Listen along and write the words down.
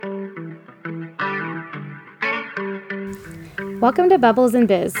Welcome to Bubbles and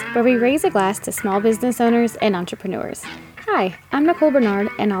Biz, where we raise a glass to small business owners and entrepreneurs. Hi, I'm Nicole Bernard,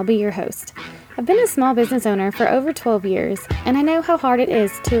 and I'll be your host. I've been a small business owner for over 12 years, and I know how hard it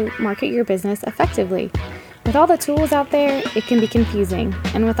is to market your business effectively. With all the tools out there, it can be confusing,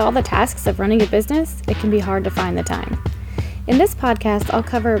 and with all the tasks of running a business, it can be hard to find the time. In this podcast, I'll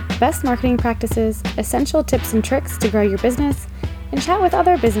cover best marketing practices, essential tips and tricks to grow your business, and chat with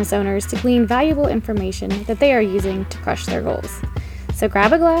other business owners to glean valuable information that they are using to crush their goals. So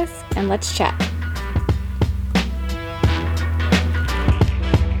grab a glass and let's chat.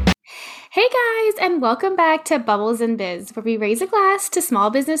 Hey guys, and welcome back to Bubbles and Biz, where we raise a glass to small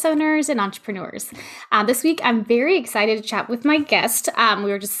business owners and entrepreneurs. This week, I'm very excited to chat with my guest. We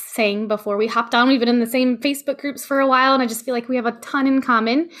were just saying before we hopped on, we've been in the same Facebook groups for a while, and I just feel like we have a ton in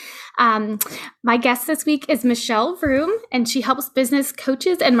common. My guest this week is Michelle Vroom, and she helps business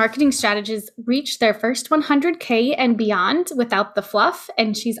coaches and marketing strategists reach their first 100K and beyond without the fluff.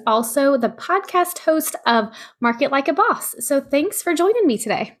 And she's also the podcast host of Market Like a Boss. So thanks for joining me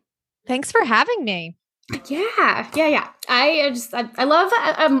today. Thanks for having me. Yeah. I love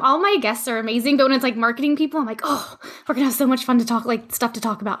all my guests are amazing, but when it's like marketing people, I'm like, oh, we're gonna have so much fun to talk, like stuff to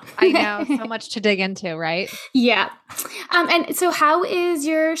talk about. I know, so much to dig into, right? Yeah. And so how is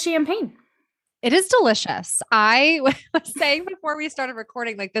your champagne? It is delicious. I was saying before we started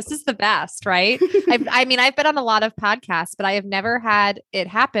recording, like, this is the best, right? I've been on a lot of podcasts, but I have never had it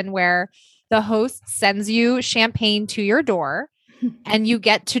happen where the host sends you champagne to your door and you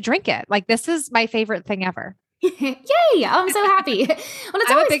get to drink it. Like, this is my favorite thing ever. Yay. I'm so happy. Well,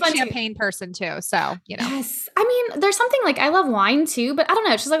 I'm a big champagne person too. So, you know. Yes. I mean, there's something like, I love wine too, but I don't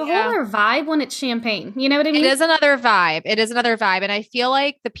know. It's just like a whole other vibe when it's champagne. You know what I mean? It is another vibe. And I feel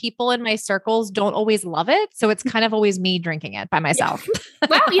like the people in my circles don't always love it. So it's kind of always me drinking it by myself.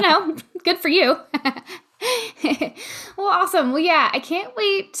 Well, good for you. Well, awesome. Well, yeah, I can't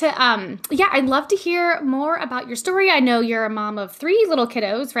wait to, I'd love to hear more about your story. I know you're a mom of 3 little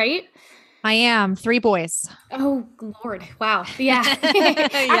kiddos, right? I am 3 boys. Oh, Lord. Wow. Yeah. Actually,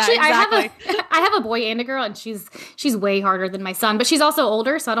 exactly. I have a boy and a girl, and she's way harder than my son, but she's also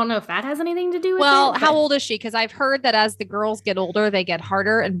older. So I don't know if that has anything to do with it. Well, how old is she? Because I've heard that as the girls get older, they get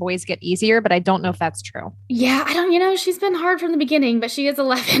harder and boys get easier, but I don't know if that's true. Yeah, she's been hard from the beginning, but she is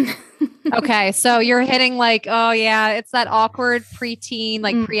 11. Okay. So you're hitting like, oh yeah, it's that awkward preteen,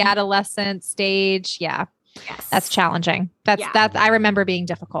 like pre-adolescent stage. Yeah. Yes. That's challenging. That I remember being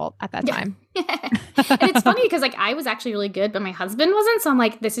difficult at that time. And it's funny because like I was actually really good, but my husband wasn't. So I'm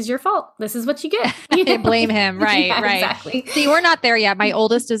like, this is your fault. This is what you get. You know? Blame him. Right. Yeah, right. Exactly. See, we're not there yet. My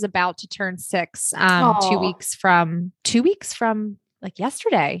oldest is about to turn 6, 2 weeks from like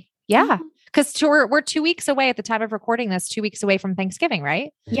yesterday. Yeah. Because we're 2 weeks away at the time of recording this, 2 weeks away from Thanksgiving,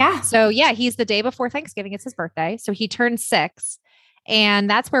 right? Yeah. So yeah, he's the day before Thanksgiving. It's his birthday. So he turned 6. And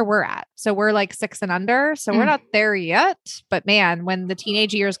that's where we're at. So we're like 6 and under. So we're not there yet. But man, when the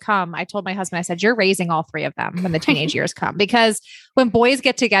teenage years come, I told my husband, I said, you're raising all 3 of them when the teenage years come. Because when boys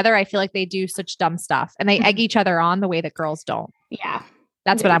get together, I feel like they do such dumb stuff and they egg each other on the way that girls don't. Yeah.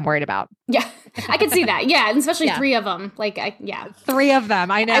 That's what I'm worried about. Yeah, I can see that. Yeah. And especially 3 of them. 3 of them.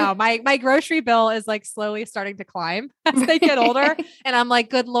 I know. My grocery bill is like slowly starting to climb as they get older. And I'm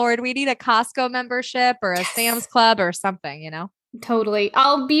like, good Lord, we need a Costco membership or a Sam's Club or something, you know? Totally.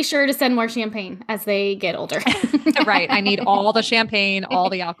 I'll be sure to send more champagne as they get older. Right. I need all the champagne, all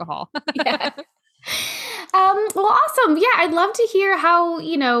the alcohol. Yeah. Well, awesome. Yeah. I'd love to hear how,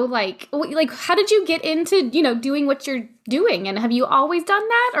 how did you get into, doing what you're doing? And have you always done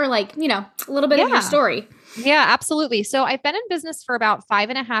that or a little bit of your story? Yeah, absolutely. So I've been in business for about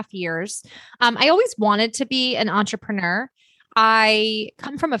 5.5 years. I always wanted to be an entrepreneur. I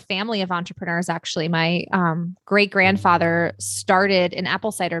come from a family of entrepreneurs, actually. My great-grandfather started an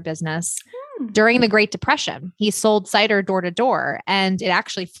apple cider business during the Great Depression. He sold cider door to door, and it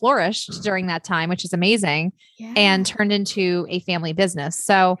actually flourished during that time, which is amazing, and turned into a family business.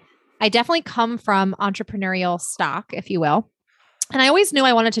 So I definitely come from entrepreneurial stock, if you will. And I always knew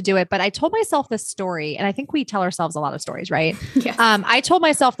I wanted to do it, but I told myself this story, and I think we tell ourselves a lot of stories, right? Yes. I told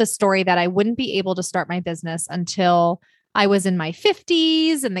myself this story that I wouldn't be able to start my business until I was in my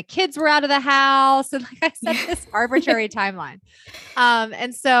 50s and the kids were out of the house. And like I said, this arbitrary timeline.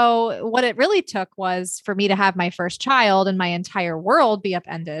 And so what it really took was for me to have my first child and my entire world be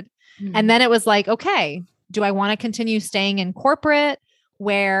upended. And then it was like, okay, do I want to continue staying in corporate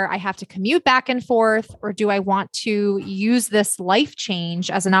where I have to commute back and forth? Or do I want to use this life change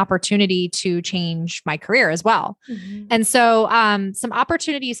as an opportunity to change my career as well? And so some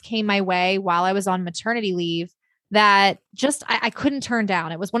opportunities came my way while I was on maternity leave that just I couldn't turn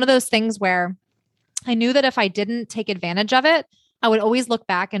down. It was one of those things where I knew that if I didn't take advantage of it, I would always look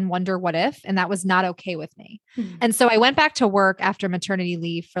back and wonder what if, and that was not okay with me. And so I went back to work after maternity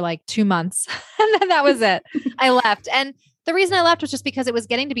leave for like 2 months and then that was it. I left. And the reason I left was just because it was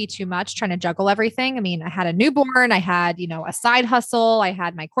getting to be too much trying to juggle everything. I mean, I had a newborn, I had, a side hustle, I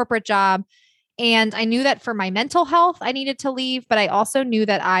had my corporate job. And I knew that for my mental health, I needed to leave, but I also knew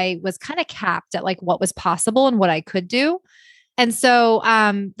that I was kind of capped at like what was possible and what I could do. And so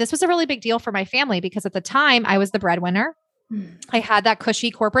this was a really big deal for my family because at the time I was the breadwinner. I had that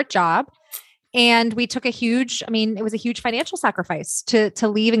cushy corporate job and we took it was a huge financial sacrifice to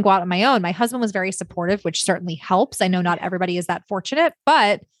leave and go out on my own. My husband was very supportive, which certainly helps. I know not everybody is that fortunate,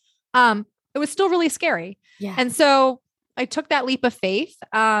 but it was still really scary. Yeah. And so I took that leap of faith.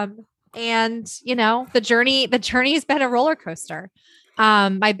 The journey's been a roller coaster.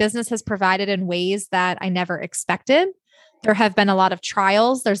 My business has provided in ways that I never expected. There have been a lot of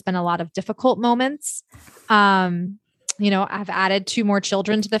trials. There's been a lot of difficult moments. I've added 2 more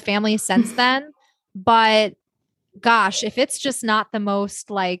children to the family since then, but gosh, if it's just not the most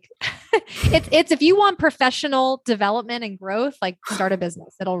like, it's if you want professional development and growth, like start a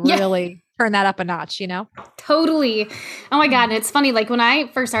business. It'll really turn that up a notch, Totally. Oh my God. And it's funny. Like when I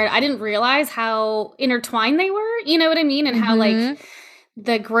first started, I didn't realize how intertwined they were, you know what I mean? And how like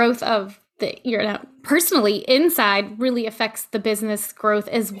the growth of personally inside really affects the business growth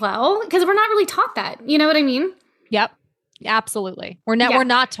as well. Because we're not really taught that. You know what I mean? Yep. Absolutely. We're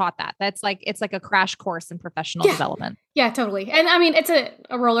not taught that. It's like a crash course in professional development. Yeah, totally. And I mean, it's a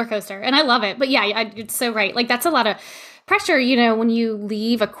roller coaster and I love it, but it's so right. Like that's a lot of pressure, when you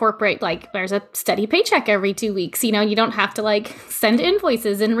leave a corporate, like there's a steady paycheck every 2 weeks, you don't have to like send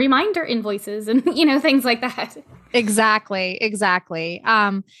invoices and reminder invoices and, things like that. Exactly.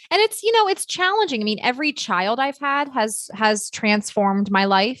 And it's challenging. I mean, every child I've had has transformed my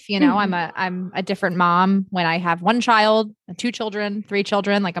life. I'm a different mom when I have 1 child, 2 children, 3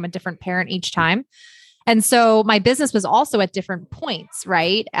 children, like I'm a different parent each time. And so my business was also at different points,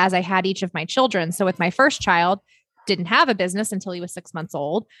 right? As I had each of my children. So with my first child, didn't have a business until he was 6 months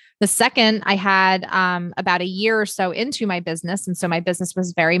old. The second I had about a year or so into my business. And so my business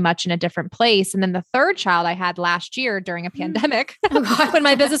was very much in a different place. And then the third child I had last year during a pandemic when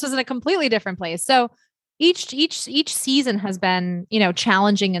my business was in a completely different place. So each season has been,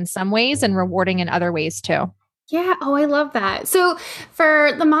 challenging in some ways and rewarding in other ways too. Yeah. Oh, I love that. So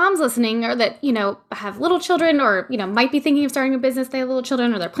for the moms listening or that, have little children or, might be thinking of starting a business, they have little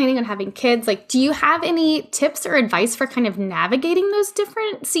children or they're planning on having kids, like, do you have any tips or advice for kind of navigating those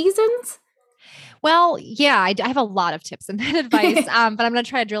different seasons? Well, yeah, I have a lot of tips and advice, but I'm going to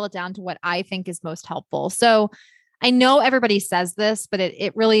try to drill it down to what I think is most helpful. So I know everybody says this, but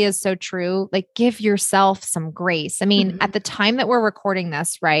it really is so true. Like give yourself some grace. I mean, at the time that we're recording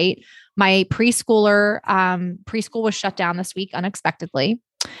this, right? My preschool was shut down this week unexpectedly.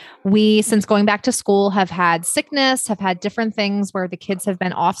 We, since going back to school, have had sickness, have had different things where the kids have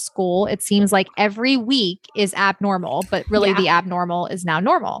been off school. It seems like every week is abnormal, but really the abnormal is now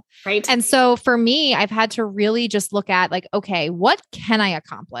normal. Right. And so for me, I've had to really just look at like, okay, what can I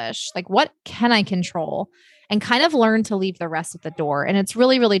accomplish? Like, what can I control? And kind of learn to leave the rest at the door. And it's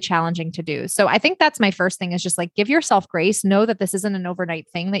really, really challenging to do. So I think that's my first thing is just like, give yourself grace, know that this isn't an overnight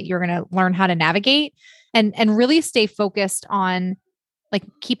thing that you're going to learn how to navigate and really stay focused on like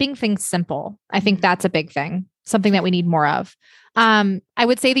keeping things simple. I think that's a big thing, something that we need more of. I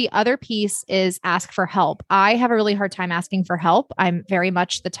would say the other piece is ask for help. I have a really hard time asking for help. I'm very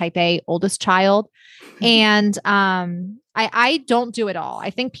much the type A oldest child. And I don't do it all. I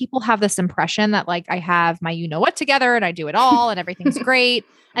think people have this impression that like I have my what together and I do it all and everything's great.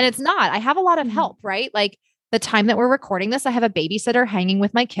 And it's not. I have a lot of help, right? Like the time that we're recording this, I have a babysitter hanging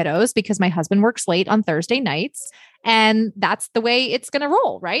with my kiddos because my husband works late on Thursday nights. And that's the way it's going to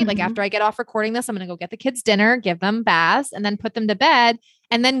roll, right? Like after I get off recording this, I'm going to go get the kids dinner, give them baths, and then put them to bed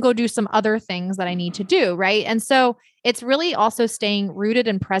and then go do some other things that I need to do, right? And so it's really also staying rooted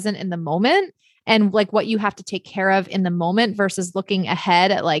and present in the moment and like what you have to take care of in the moment versus looking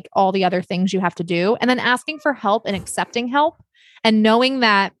ahead at like all the other things you have to do. And then asking for help and accepting help and knowing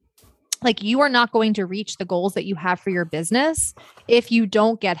that like you are not going to reach the goals that you have for your business if you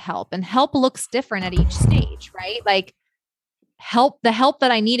don't get help. And help looks different at each stage, right? Like the help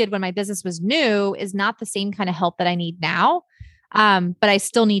that I needed when my business was new is not the same kind of help that I need now. But I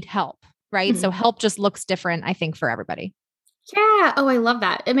still need help, right? So help just looks different, I think, for everybody. Yeah. Oh, I love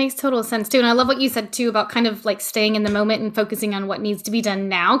that. It makes total sense too. And I love what you said too about kind of like staying in the moment and focusing on what needs to be done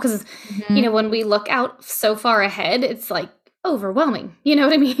now. Because, when we look out so far ahead, it's like, overwhelming. You know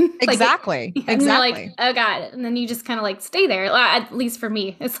what I mean? Exactly. And you're like, oh God. And then you just kind of like stay there. At least for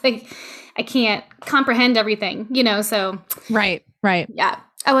me, it's like, I can't comprehend everything, so. Right. Yeah.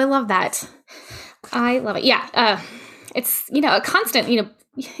 Oh, I love that. I love it. Yeah. It's, a constant,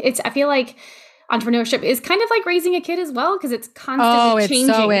 I feel like entrepreneurship is kind of like raising a kid as well, because it's constantly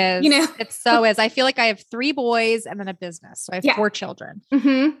changing. So is. It so is. I feel like I have 3 boys and then a business. So I have 4 children.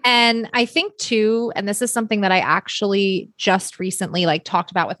 Mm-hmm. And I think too, and this is something that I actually just recently like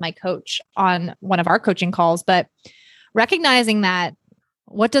talked about with my coach on one of our coaching calls, but recognizing that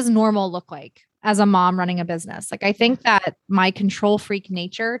what does normal look like as a mom running a business? Like, I think that my control freak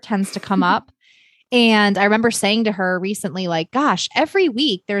nature tends to come up. And I remember saying to her recently, like, gosh, every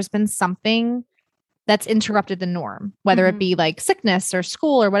week there's been something that's interrupted the norm, whether it be like sickness or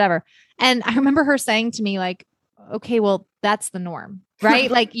school or whatever. And I remember her saying to me like, okay, well, that's the norm,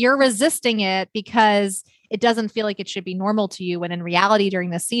 right? Like, you're resisting it because it doesn't feel like it should be normal to you. When in reality,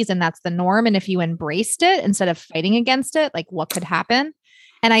 during this season, that's the norm. And if you embraced it instead of fighting against it, like, what could happen?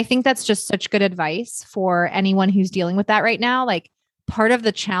 And I think that's just such good advice for anyone who's dealing with that right now. Like, part of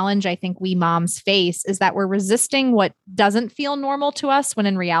the challenge I think we moms face is that we're resisting what doesn't feel normal to us, when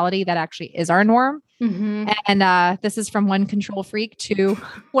in reality, that actually is our norm. Mm-hmm. And this is from one control freak to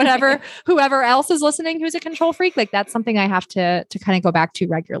whoever else is listening who's a control freak. Like, that's something I have to kind of go back to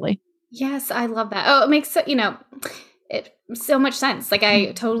regularly. Yes, I love that. Oh, it makes it so much sense. Like,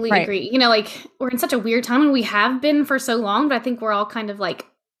 I totally agree. Like, we're in such a weird time, and we have been for so long, but I think we're all kind of like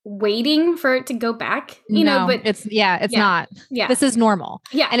waiting for it to go back, but it's not. Yeah. This is normal.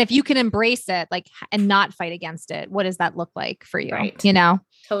 Yeah. And if you can embrace it, like, and not fight against it, what does that look like for you? Right.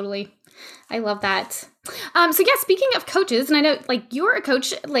 Totally. I love that. So yeah, speaking of coaches, and I know like you're a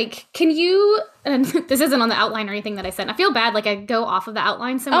coach, like, can you, and this isn't on the outline or anything that I said. I feel bad. Like, I go off of the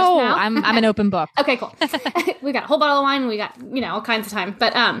outline so much now. I'm an open book. Okay, cool. We got a whole bottle of wine. And we got, all kinds of time,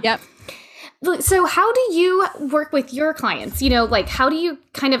 but, yep. So how do you work with your clients? Like, how do you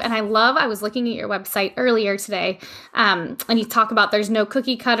kind of, and I was looking at your website earlier today, and you talk about there's no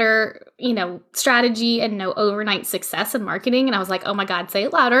cookie cutter, strategy and no overnight success in marketing. And I was like, oh my God, say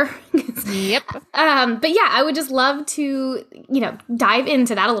it louder. Yep. But yeah, I would just love to, dive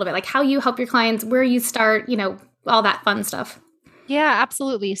into that a little bit, like how you help your clients, where you start, all that fun stuff. Yeah,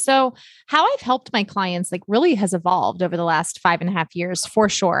 absolutely. So how I've helped my clients like really has evolved over the last 5.5 years, for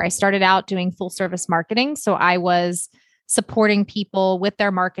sure. I started out doing full service marketing. So I was supporting people with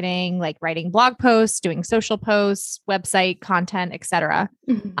their marketing, like writing blog posts, doing social posts, website content, etc.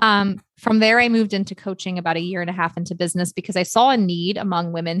 Mm-hmm. From there, I moved into coaching about 1.5 years into business because I saw a need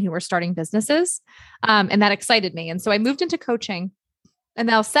among women who were starting businesses. And that excited me. And so I moved into coaching. And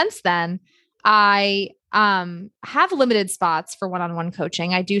now since then, I have limited spots for one-on-one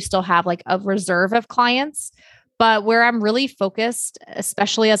coaching. I do still have like a reserve of clients, but where I'm really focused,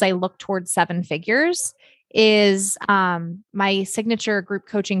 especially as I look towards 7 figures, is my signature group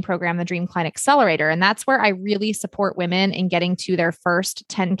coaching program, the Dream Client Accelerator. And that's where I really support women in getting to their first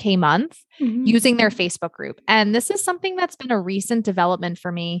 10K month using their Facebook group. And this is something that's been a recent development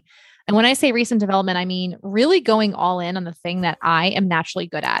for me. And when I say recent development, I mean really going all in on the thing that I am naturally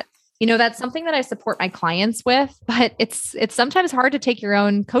good at. That's something that I support my clients with, but it's sometimes hard to take your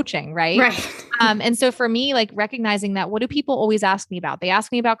own coaching, right? Right. And so for me, like recognizing that, what do people always ask me about? They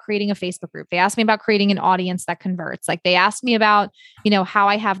ask me about creating a Facebook group. They ask me about creating an audience that converts. Like, they ask me about, how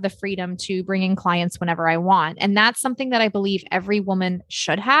I have the freedom to bring in clients whenever I want. And that's something that I believe every woman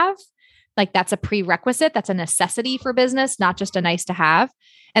should have. Like, that's a prerequisite. That's a necessity for business, not just a nice to have.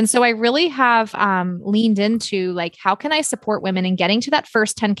 And so I really have leaned into like, how can I support women in getting to that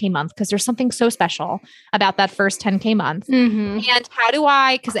first 10K month? Because there's something so special about that first 10K month. Mm-hmm. And how do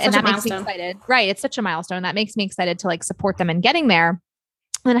I, and that makes me excited, right? It's such a milestone. That makes me excited to like support them in getting there.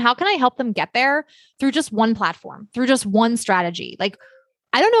 And how can I help them get there through just one platform, through just one strategy? Like,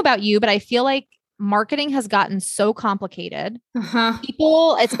 I don't know about you, but I feel like marketing has gotten so complicated.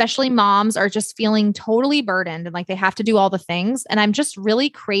 People, especially moms, are just feeling totally burdened and like they have to do all the things. And I'm just really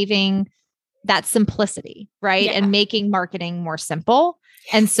craving that simplicity, right? Yeah. And making marketing more simple.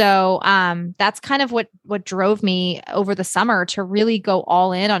 Yes. And so that's kind of what drove me over the summer to really go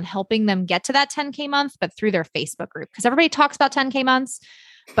all in on helping them get to that 10K month, but through their Facebook group. Because everybody talks about 10K months,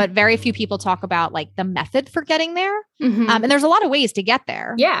 but very few people talk about like the method for getting there. Mm-hmm. And there's a lot of ways to get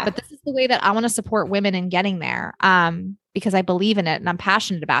there. Yeah. But this is the way that I want to support women in getting there because I believe in it and I'm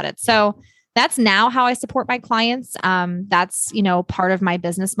passionate about it. So that's now how I support my clients. That's, part of my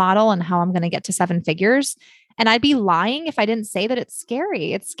business model and how I'm going to get to 7 figures. And I'd be lying if I didn't say that it's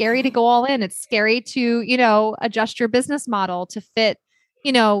scary. It's scary to go all in. It's scary to, adjust your business model to fit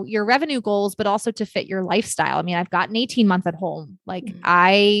your revenue goals, but also to fit your lifestyle. I mean, I've got an 18-month at home. Like Mm.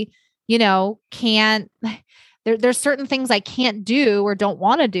 I, can't, there's certain things I can't do or don't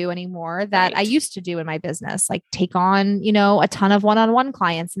want to do anymore that I Right. used to do in my business, like take on, a ton of one-on-one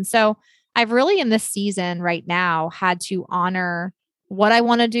clients. And so I've really in this season right now had to honor what I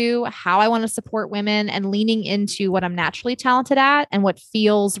want to do, how I want to support women, and leaning into what I'm naturally talented at and what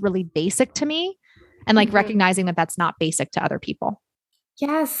feels really basic to me. And like Mhm. recognizing that that's not basic to other people.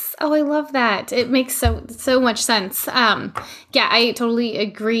 Yes. Oh, I love that. It makes so much sense. Yeah, I totally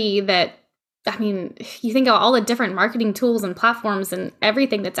agree that, I mean, you think of all the different marketing tools and platforms and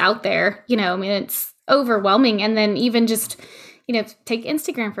everything that's out there, I mean, it's overwhelming. And then even just, take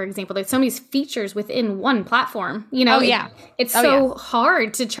Instagram, for example, there's so many features within one platform, Oh yeah. it's Oh, yeah. so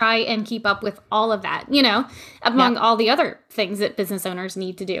hard to try and keep up with all of that, among Yep. all the other things that business owners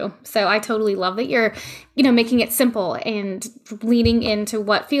need to do. So I totally love that you're, making it simple and leaning into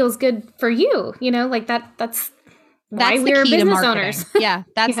what feels good for you, like that's why That's the we're key to business marketing. owners. Yeah.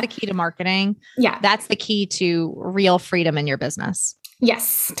 That's Yeah. the key to marketing. Yeah. That's the key to real freedom in your business.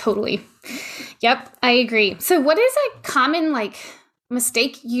 Yes, totally. Yep, I agree. So what is a common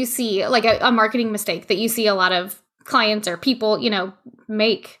mistake you see, like a marketing mistake that you see a lot of clients or people,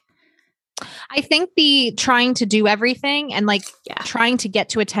 make? I think the trying to do everything and Yeah. trying to get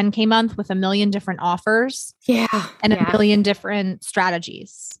to a 10K month with a million different offers Yeah. and Yeah. a million different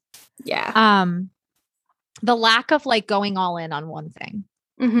strategies. Yeah. The lack of going all in on one thing.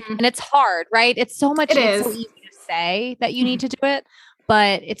 Mm-hmm. And it's hard, right? It's so It so is. easy to say that you need to do it,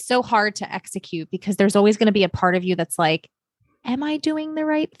 but it's so hard to execute because there's always going to be a part of you that's like, am I doing the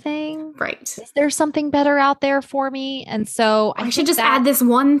right thing? Right. Is there something better out there for me? And so I should just add this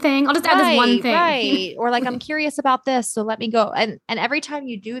one thing. I'll just add this one thing. Right. Or I'm curious about this. So let me go. And every time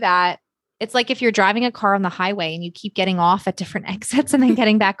you do that, it's like if you're driving a car on the highway and you keep getting off at different exits and then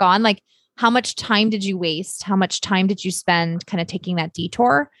getting back on, how much time did you waste? How much time did you spend kind of taking that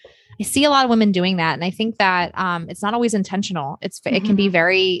detour? I see a lot of women doing that. And I think that it's not always intentional. It can be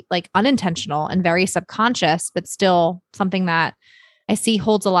very unintentional and very subconscious, but still something that I see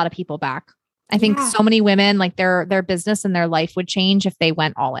holds a lot of people back. I think so many women, their business and their life would change if they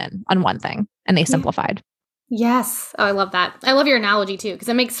went all in on one thing and they simplified. Yes. Oh, I love that. I love your analogy too, because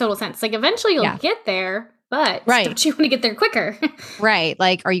it makes total sense. Eventually you'll get there, but don't you want to get there quicker? Right.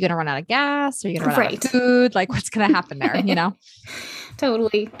 Are you going to run out of gas? Are you going to run out of food? What's going to happen there?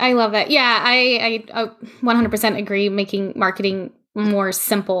 Totally. I love that. Yeah, I 100% agree making marketing more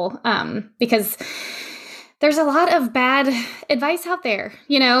simple because there's a lot of bad advice out there,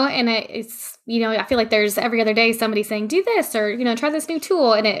 and it's, I feel like there's every other day somebody saying, do this or, try this new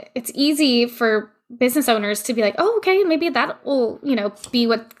tool. And it's easy for business owners to be like, oh, okay, maybe that will, be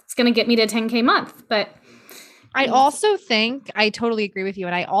what's going to get me to 10K month. But I also think I totally agree with you.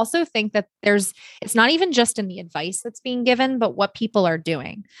 And I also think that it's not even just in the advice that's being given, but what people are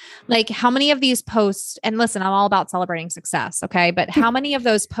doing. How many of these posts, and listen, I'm all about celebrating success. Okay. But how many of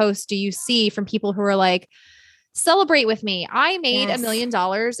those posts do you see from people who are like, celebrate with me? I made $1 million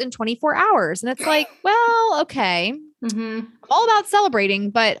in 24 hours. And it's like, well, okay. I'm all about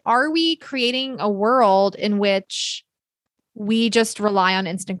celebrating, but are we creating a world in which we just rely on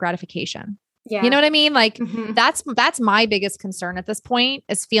instant gratification? Yeah. You know what I mean? That's my biggest concern at this point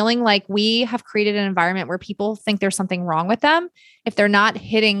is feeling like we have created an environment where people think there's something wrong with them if they're not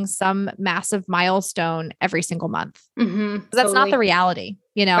hitting some massive milestone every single month. That's not the reality.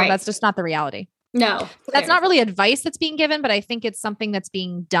 Right. That's just not the reality. No, that's not really advice that's being given, but I think it's something that's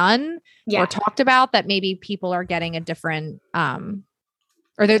being done or talked about that maybe people are getting a different,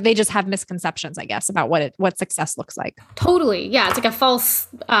 or they just have misconceptions, I guess, about what success looks like. Totally. Yeah. It's a false,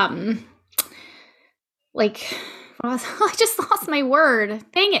 I just lost my word.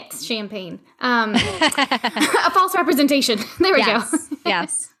 Dang it, champagne. A false representation. There we go.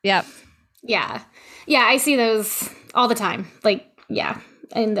 Yes. Yep. Yeah. Yeah. I see those all the time.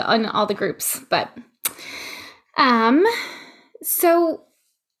 In all the groups. But, so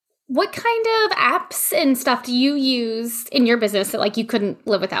what kind of apps and stuff do you use in your business that you couldn't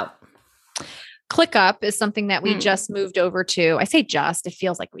live without? ClickUp is something that we just moved over to. I say just, it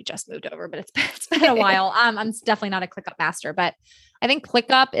feels like we just moved over, but it's been a while. I'm definitely not a ClickUp master, but I think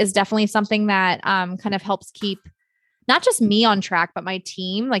ClickUp is definitely something that kind of helps keep not just me on track, but my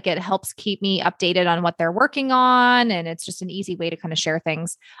team. It helps keep me updated on what they're working on. And it's just an easy way to kind of share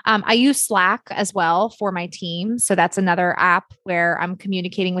things. I use Slack as well for my team. So that's another app where I'm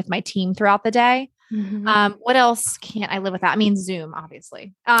communicating with my team throughout the day. What else can't I live without? I mean, Zoom,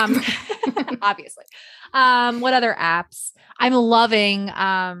 obviously. Obviously. What other apps? I'm loving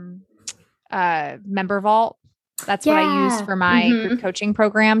Member Vault. That's what I use for my group coaching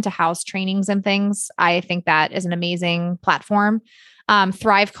program to house trainings and things. I think that is an amazing platform.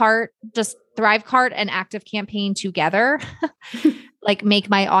 Thrivecart and Active Campaign together, like make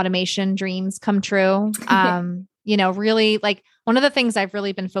my automation dreams come true. Really like one of the things I've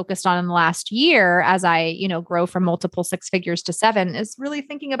really been focused on in the last year as I, grow from multiple 6 figures to 7 is really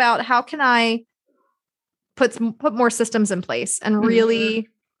thinking about how can I put more systems in place and really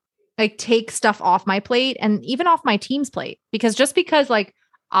like take stuff off my plate and even off my team's plate, because just because like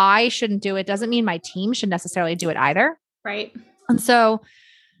I shouldn't do it doesn't mean my team should necessarily do it either. Right. And so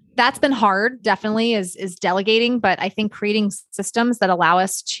that's been hard, definitely is delegating, but I think creating systems that allow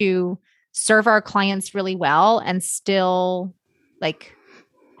us to serve our clients really well and still like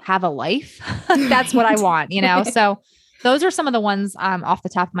have a life. That's what I want, So those are some of the ones off the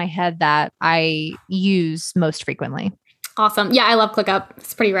top of my head that I use most frequently. Awesome. Yeah, I love ClickUp.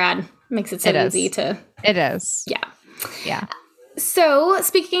 It's pretty rad. Makes it so easy to. It is. Yeah. Yeah. So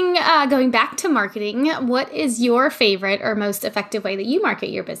speaking, going back to marketing, what is your favorite or most effective way that you market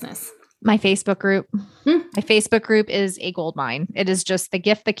your business? My Facebook group. My Facebook group is a goldmine. It is just the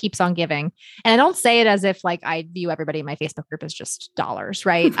gift that keeps on giving. And I don't say it as if like I view everybody in my Facebook group as just dollars,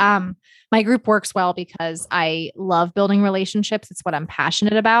 right? My group works well because I love building relationships. It's what I'm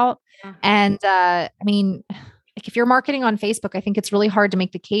passionate about. And like if you're marketing on Facebook, I think it's really hard to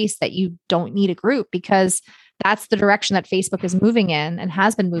make the case that you don't need a group, because that's the direction that Facebook is moving in and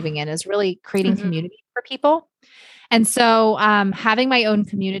has been moving in, is really creating community for people. And so having my own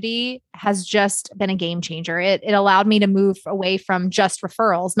community has just been a game changer. It allowed me to move away from just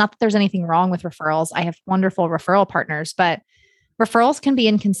referrals. Not that there's anything wrong with referrals. I have wonderful referral partners, but referrals can be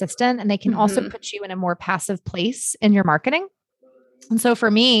inconsistent and they can also put you in a more passive place in your marketing. And so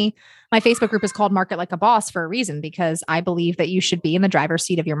for me, my Facebook group is called Market Like a Boss for a reason, because I believe that you should be in the driver's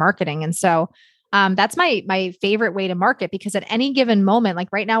seat of your marketing. And so that's my favorite way to market, because at any given moment, like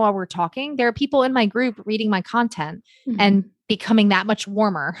right now while we're talking, there are people in my group reading my content and becoming that much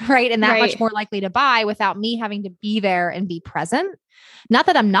warmer, right? And that much more likely to buy without me having to be there and be present. Not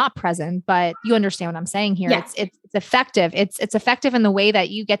that I'm not present, but you understand what I'm saying here. Yeah. It's effective. It's effective in the way that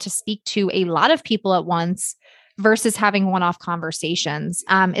you get to speak to a lot of people at once versus having one-off conversations.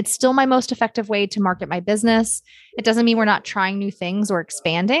 It's still my most effective way to market my business. It doesn't mean we're not trying new things or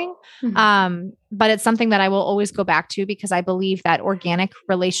expanding, but it's something that I will always go back to, because I believe that organic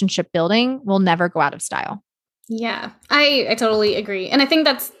relationship building will never go out of style. Yeah, I totally agree. And I think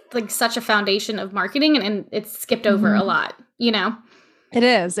that's like such a foundation of marketing, and it's skipped over a lot, It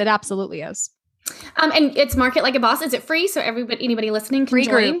is. It absolutely is. And it's Market Like a Boss. Is it free? So anybody listening can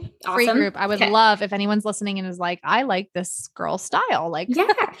join? Group. Awesome. Free group. I would love if anyone's listening and is like, I like this girl's style. Like,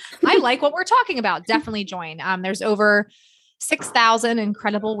 I like what we're talking about. Definitely join. There's over 6,000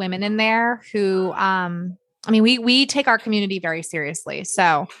 incredible women in there who, we take our community very seriously.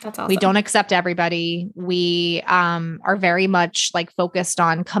 So that's awesome. We don't accept everybody. We are very much like focused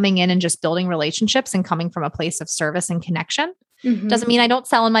on coming in and just building relationships and coming from a place of service and connection. Doesn't mean I don't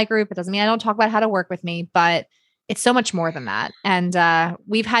sell in my group. It doesn't mean I don't talk about how to work with me, but it's so much more than that. And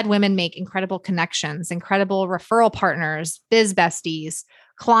we've had women make incredible connections, incredible referral partners, biz besties,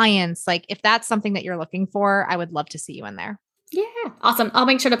 clients. Like if that's something that you're looking for, I would love to see you in there. Yeah. Awesome. I'll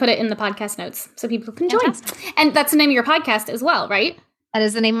make sure to put it in the podcast notes so people can join. And that's the name of your podcast as well, right? That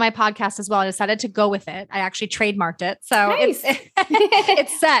is the name of my podcast as well. I decided to go with it. I actually trademarked it. So nice.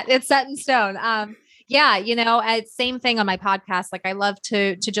 It's set in stone. Same thing on my podcast. Like I love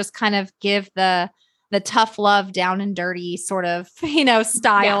to just kind of give the tough love down and dirty sort of,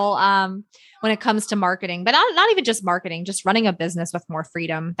 style, when it comes to marketing, but not even just marketing, just running a business with more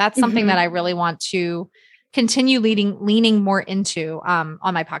freedom. That's something that I really want to continue leaning more into, on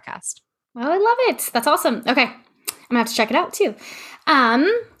my podcast. Oh, I love it. That's awesome. Okay. I'm gonna have to check it out too.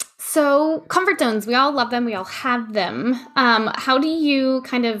 So comfort zones, we all love them. We all have them. How do you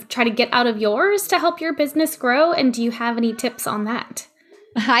kind of try to get out of yours to help your business grow? And do you have any tips on that?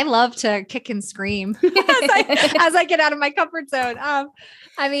 I love to kick and scream as I get out of my comfort zone.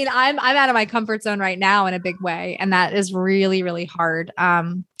 I'm out of my comfort zone right now in a big way. And that is really, really hard.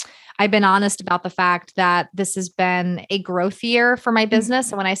 I've been honest about the fact that this has been a growth year for my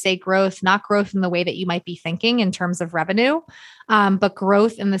business. And when I say growth, not growth in the way that you might be thinking in terms of revenue, but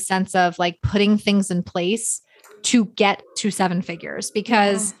growth in the sense of like putting things in place to get to 7 figures,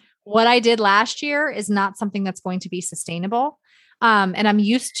 because what I did last year is not something that's going to be sustainable. And I'm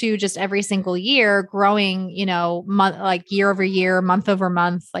used to just every single year growing, like year over year, month over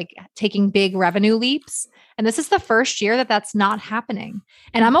month, like taking big revenue leaps. And this is the first year that that's not happening.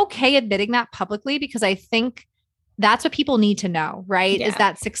 And I'm okay admitting that publicly, because I think that's what people need to know, right? Yeah. Is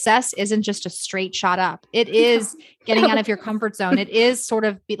that success isn't just a straight shot up. It is getting out of your comfort zone. It is sort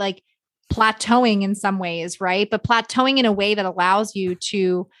of be like plateauing in some ways, right? But plateauing in a way that allows you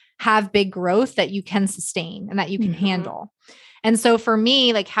to have big growth that you can sustain and that you can handle. And so for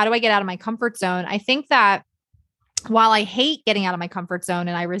me, like, how do I get out of my comfort zone? I think that while I hate getting out of my comfort zone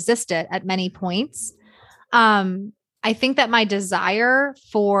and I resist it at many points, I think that my desire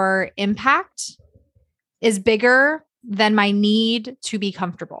for impact is bigger than my need to be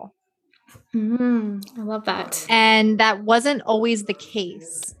comfortable. I love that. And that wasn't always the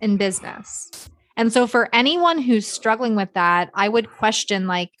case in business. And so for anyone who's struggling with that, I would question,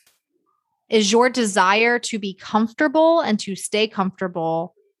 like, is your desire to be comfortable and to stay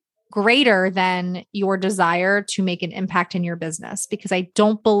comfortable greater than your desire to make an impact in your business? Because I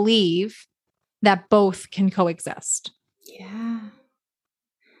don't believe that both can coexist. Yeah.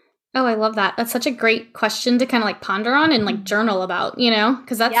 Oh, I love that. That's such a great question to kind of like ponder on and like journal about,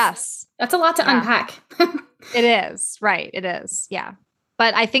 because that's a lot to unpack. It is. Right. It is. Yeah.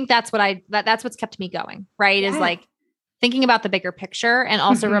 But I think that's what's kept me going, right? Is like thinking about the bigger picture and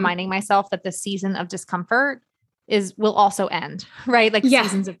also reminding myself that the season of discomfort will also end, right? Like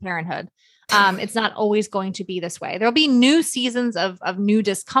seasons of parenthood. It's not always going to be this way. There'll be new seasons of new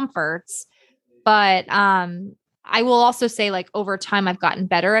discomforts, but I will also say, like, over time, I've gotten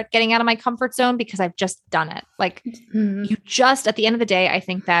better at getting out of my comfort zone because I've just done it. Like at the end of the day, I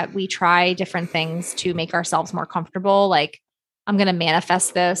think that we try different things to make ourselves more comfortable. Like, I'm going to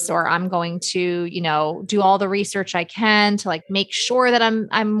manifest this, or I'm going to, do all the research I can to like make sure that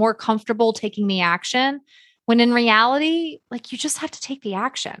I'm more comfortable taking the action. When in reality, like, you just have to take the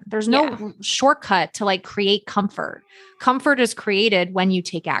action. There's no shortcut to like create comfort. Comfort is created when you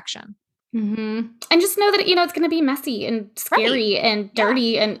take action. And just know that, it's going to be messy and scary and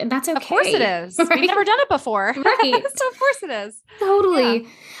dirty and that's okay. Of course it is. Right? We've never done it before. Right. So of course it is. Totally. Yeah.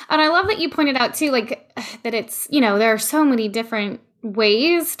 And I love that you pointed out too, like, that it's, there are so many different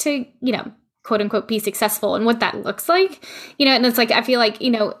ways to, quote unquote, be successful and what that looks like, and it's like, I feel like,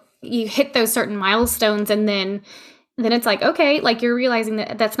 you hit those certain milestones and then it's like, okay, like you're realizing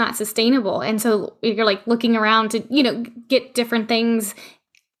that that's not sustainable. And so you're like looking around to, get different things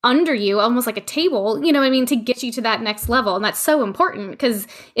under you, almost like a table, to get you to that next level. And that's so important because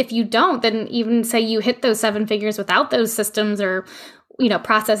if you don't, then even say you hit those 7 figures without those systems or,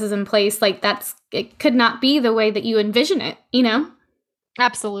 processes in place, like it could not be the way that you envision it,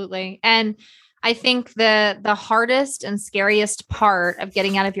 Absolutely. And I think the hardest and scariest part of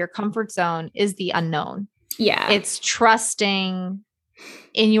getting out of your comfort zone is the unknown. Yeah. It's trusting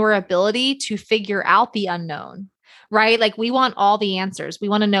in your ability to figure out the unknown. Right? Like, we want all the answers. We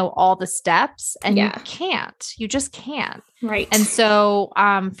want to know all the steps, and you just can't. Right. And so,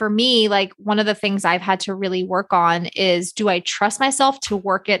 for me, like, one of the things I've had to really work on is, do I trust myself to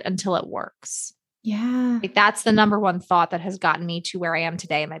work it until it works? Yeah. Like, that's the number one thought that has gotten me to where I am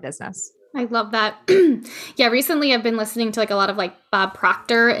today in my business. I love that. Yeah. Recently I've been listening to like a lot of like Bob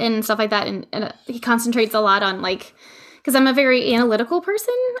Proctor and stuff like that. And he concentrates a lot on like, because I'm a very analytical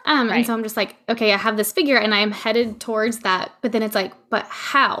person. And so I'm just like, okay, I have this figure and I'm headed towards that. But then it's like, but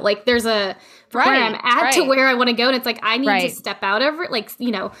how? Like, there's a where I'm at to where I want to go. And it's like, I need to step out of it, like,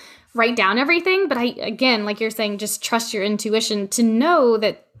 write down everything. But again, like you're saying, just trust your intuition to know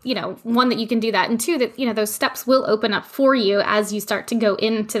that, one, that you can do that. And two, that, those steps will open up for you as you start to go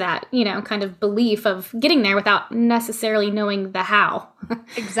into that, kind of belief of getting there without necessarily knowing the how.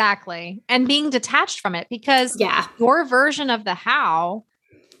 Exactly. And being detached from it, because your version of the how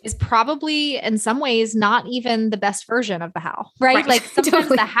is probably in some ways not even the best version of the how, right? Like, sometimes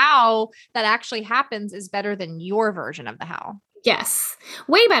the how that actually happens is better than your version of the how. Yes,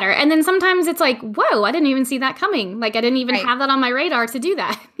 way better. And then sometimes it's like, whoa, I didn't even see that coming. Like, I didn't even have that on my radar to do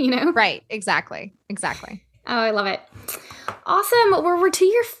that, Right. Exactly. Oh, I love it. Awesome. Well, we're to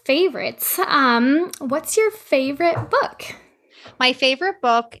your favorites. What's your favorite book? My favorite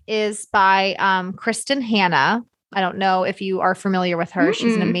book is by Kristen Hanna. I don't know if you are familiar with her.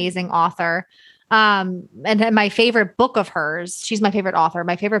 She's an amazing author. And my favorite book of hers, she's my favorite author.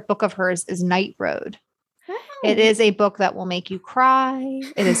 My favorite book of hers is Night Road. It is a book that will make you cry.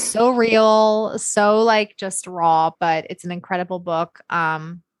 It is so real, so like just raw, but it's an incredible book.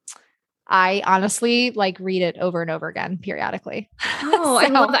 I honestly like read it over and over again periodically. Oh, I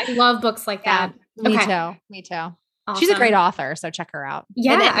love that. I love books like that. Me too. Awesome. She's a great author, so check her out.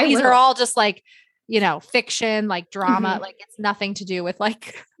 Yeah, and these are all just like, fiction, like drama, like it's nothing to do with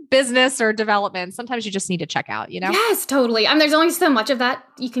like business or development. Sometimes you just need to check out, Yes, totally. There's only so much of that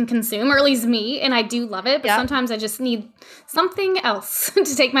you can consume, or at least me, and I do love it, but sometimes I just need something else to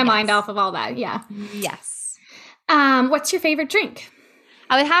take my mind off of all that. Yeah. Yes. What's your favorite drink?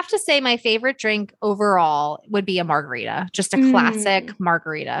 I would have to say my favorite drink overall would be a margarita, just a classic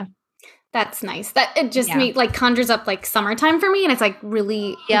margarita. That's nice. That it just Yeah. conjures up like summertime for me, and it's like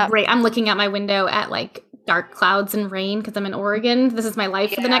really great. I'm looking out my window at like dark clouds and rain because I'm in Oregon. This is my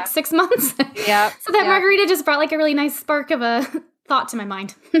life for the next 6 months. Yeah. So that margarita just brought like a really nice spark of a thought to my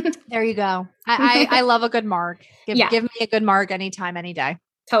mind. There you go. I love a good marg. Give me a good marg anytime, any day.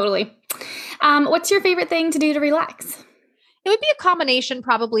 Totally. What's your favorite thing to do to relax? It would be a combination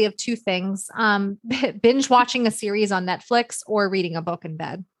probably of two things. Binge watching a series on Netflix or reading a book in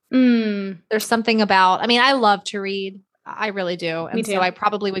bed. There's something about, I mean, I love to read. I really do. And so I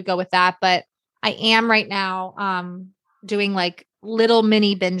probably would go with that, but I am right now, doing like little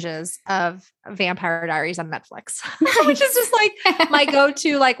mini binges of Vampire Diaries on Netflix, which is just like my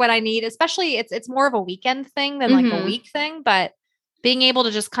go-to, like when I need, especially it's more of a weekend thing than like a week thing, but being able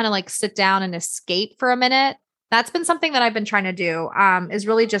to just kind of like sit down and escape for a minute. That's been something that I've been trying to do, is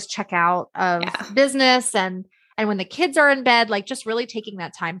really just check out of business and when the kids are in bed, like just really taking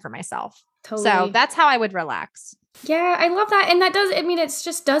that time for myself. Totally. So that's how I would relax. Yeah, I love that. And that does, I mean, it's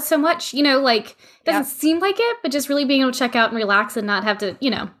just does so much, like it doesn't seem like it, but just really being able to check out and relax and not have to,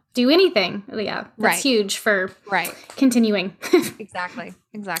 do anything. Yeah. That's huge for continuing. Exactly.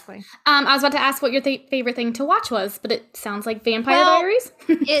 I was about to ask what your favorite thing to watch was, but it sounds like Vampire Diaries.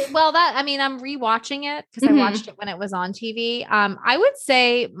 I'm rewatching it because I watched it when it was on TV. I would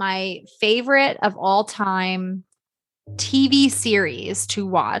say my favorite of all time TV series to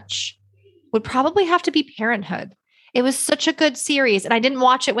watch would probably have to be Parenthood. It was such a good series. And I didn't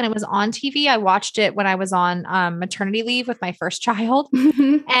watch it when it was on TV. I watched it when I was on maternity leave with my first child.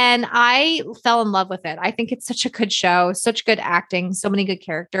 And I fell in love with it. I think it's such a good show, such good acting, so many good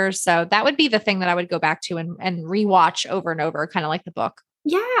characters. So that would be the thing that I would go back to and rewatch over and over, kind of like the book.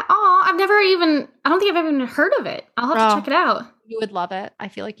 Yeah. Oh, I don't think I've even heard of it. I'll have to check it out. You would love it. I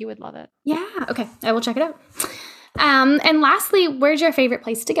feel like you would love it. Yeah. Okay. I will check it out. And lastly, where's your favorite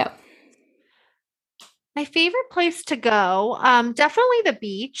place to go? My favorite place to go, definitely the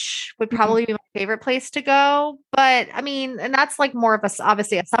beach would probably be my favorite place to go. But I mean, and that's like more of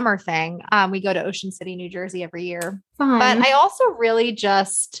obviously a summer thing. We go to Ocean City, New Jersey every year. Fun. But I also really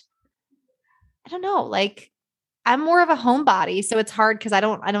just, I don't know, like I'm more of a homebody. So it's hard because I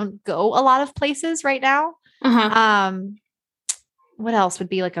don't go a lot of places right now. What else would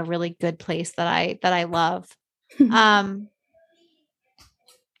be like a really good place that I love?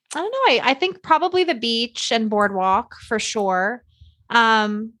 I don't know. I think probably the beach and boardwalk for sure.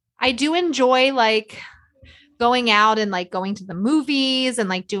 I do enjoy like going out and like going to the movies and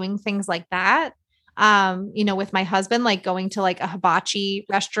like doing things like that. With my husband, like going to like a hibachi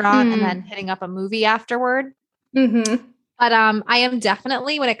restaurant and then hitting up a movie afterward. But I am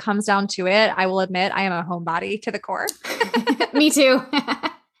definitely, when it comes down to it, I will admit I am a homebody to the core. Me too.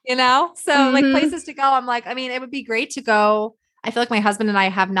 So like places to go. I'm like, I mean, it would be great to go. I feel like my husband and I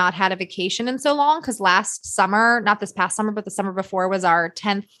have not had a vacation in so long because last summer, not this past summer, but the summer before was our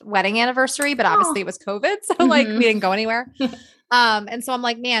 10th wedding anniversary, but obviously it was COVID. So like we didn't go anywhere. And so I'm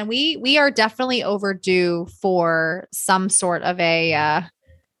like, man, we are definitely overdue for some sort of a,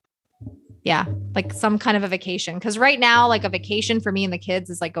 like some kind of a vacation. Cause right now, like a vacation for me and the kids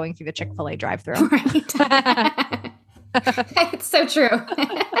is like going through the Chick-fil-A drive-thru. Right. It's so true.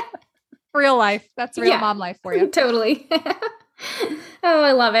 Real life. That's real mom life for you. Totally. Oh,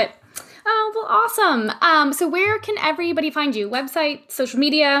 I love it. Oh, well, awesome. So where can everybody find you? Website, social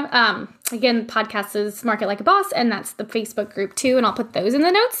media? Again, podcast is Market Like a Boss, and that's the Facebook group too. And I'll put those in the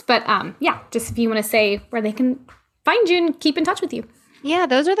notes. But just if you want to say where they can find you and keep in touch with you. Yeah,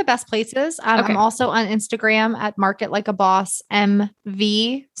 those are the best places. Okay. I'm also on Instagram at Market Like a Boss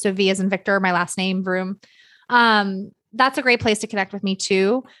MV. So V as in Victor, my last name, Vroom. That's a great place to connect with me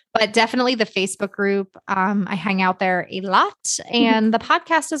too, but definitely the Facebook group. I hang out there a lot and the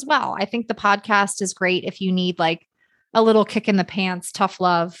podcast as well. I think the podcast is great if you need like a little kick in the pants, tough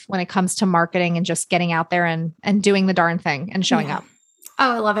love when it comes to marketing and just getting out there and doing the darn thing and showing up.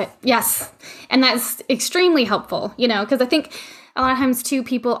 Oh, I love it. Yes. And that's extremely helpful, because I think a lot of times too,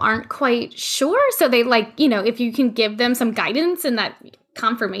 people aren't quite sure. So they like, if you can give them some guidance and that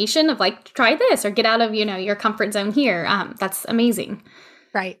confirmation of like, try this or get out of, your comfort zone here. That's amazing.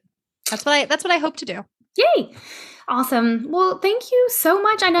 Right. That's what I hope to do. Yay. Awesome. Well, thank you so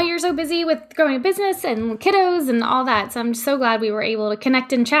much. I know you're so busy with growing a business and kiddos and all that. So I'm so glad we were able to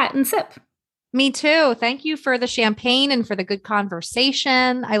connect and chat and sip. Me too. Thank you for the champagne and for the good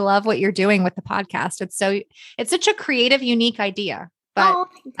conversation. I love what you're doing with the podcast. It's such a creative, unique idea, but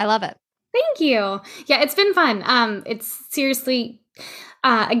I love it. Thank you. Yeah, it's been fun. It's seriously,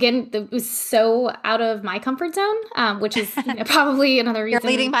 Again, it was so out of my comfort zone, which is probably another reason.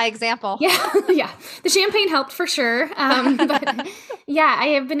 You're leading by example. Yeah, yeah. The champagne helped for sure. But yeah, I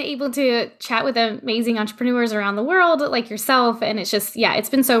have been able to chat with amazing entrepreneurs around the world like yourself. And it's just, yeah, it's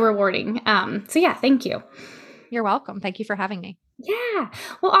been so rewarding. So yeah, thank you. You're welcome. Thank you for having me. Yeah.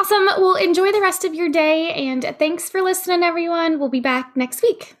 Well, awesome. Well, enjoy the rest of your day. And thanks for listening, everyone. We'll be back next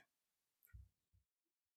week.